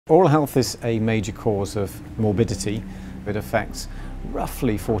Oral health is a major cause of morbidity. It affects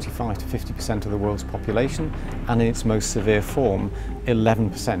roughly 45 to 50% of the world's population, and in its most severe form,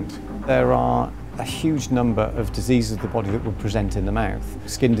 11%. There are a huge number of diseases of the body that will present in the mouth.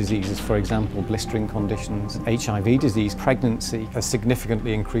 Skin diseases, for example, blistering conditions, HIV disease, pregnancy, a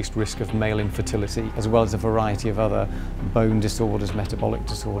significantly increased risk of male infertility, as well as a variety of other bone disorders, metabolic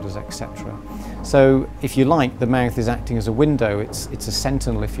disorders, etc. So, if you like, the mouth is acting as a window, it's a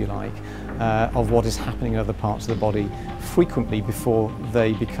sentinel, if you like, of what is happening in other parts of the body, frequently before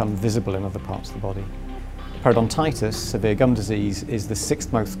they become visible in other parts of the body. Periodontitis, severe gum disease, is the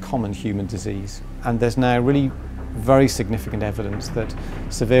 6th most common human disease, and there's now really very significant evidence that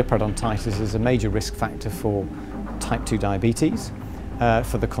severe periodontitis is a major risk factor for type 2 diabetes,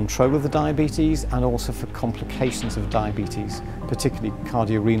 for the control of the diabetes, and also for complications of diabetes, particularly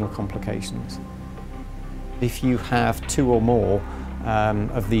cardiorenal complications. If you have 2 or more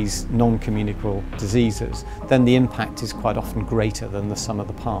of these non-communicable diseases, then the impact is quite often greater than the sum of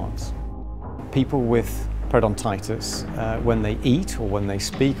the parts. People with periodontitis, when they eat or when they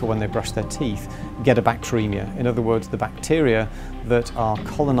speak or when they brush their teeth, get a bacteremia. In other words, the bacteria that are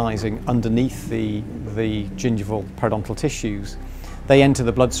colonising underneath the gingival periodontal tissues, they enter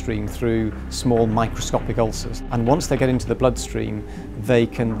the bloodstream through small microscopic ulcers. And once they get into the bloodstream, they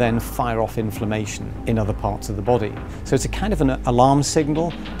can then fire off inflammation in other parts of the body. So it's a kind of an alarm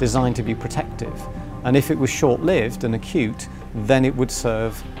signal designed to be protective. And if it was short-lived and acute, then it would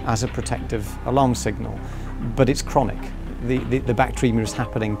serve as a protective alarm signal. But it's chronic. The bacteremia is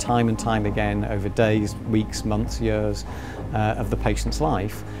happening time and time again over days, weeks, months, years of the patient's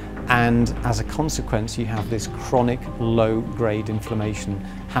life. And as a consequence, you have this chronic low-grade inflammation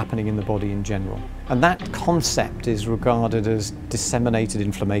happening in the body in general. And that concept is regarded as disseminated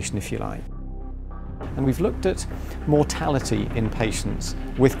inflammation, if you like. And we've looked at mortality in patients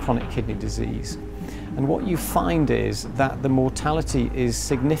with chronic kidney disease. And what you find is that the mortality is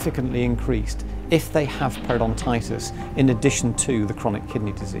significantly increased if they have periodontitis in addition to the chronic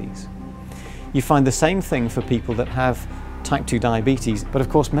kidney disease. You find the same thing for people that have type 2 diabetes, but of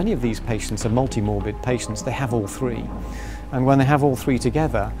course many of these patients are multimorbid patients. They have all 3. And when they have all 3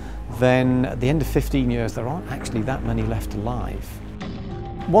 together, then at the end of 15 years there aren't actually that many left alive.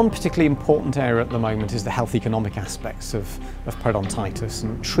 One particularly important area at the moment is the health economic aspects of periodontitis,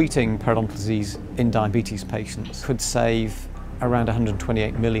 and treating periodontal disease in diabetes patients could save around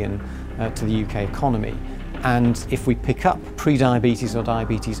 128 million to the UK economy. And if we pick up pre-diabetes or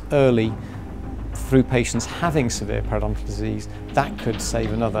diabetes early through patients having severe periodontal disease, that could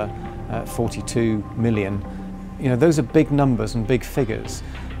save another 42 million. You know, those are big numbers and big figures.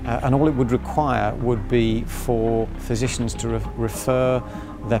 And all it would require would be for physicians to refer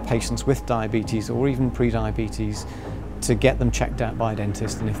their patients with diabetes or even pre-diabetes to get them checked out by a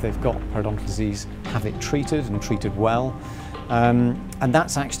dentist, and if they've got periodontal disease, have it treated and treated well. And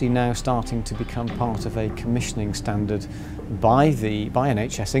that's actually now starting to become part of a commissioning standard by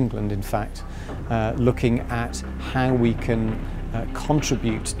NHS England, in fact, looking at how we can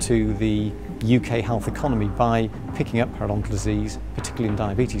contribute to the UK health economy by picking up periodontal disease, particularly in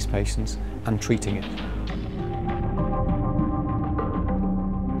diabetes patients, and treating it.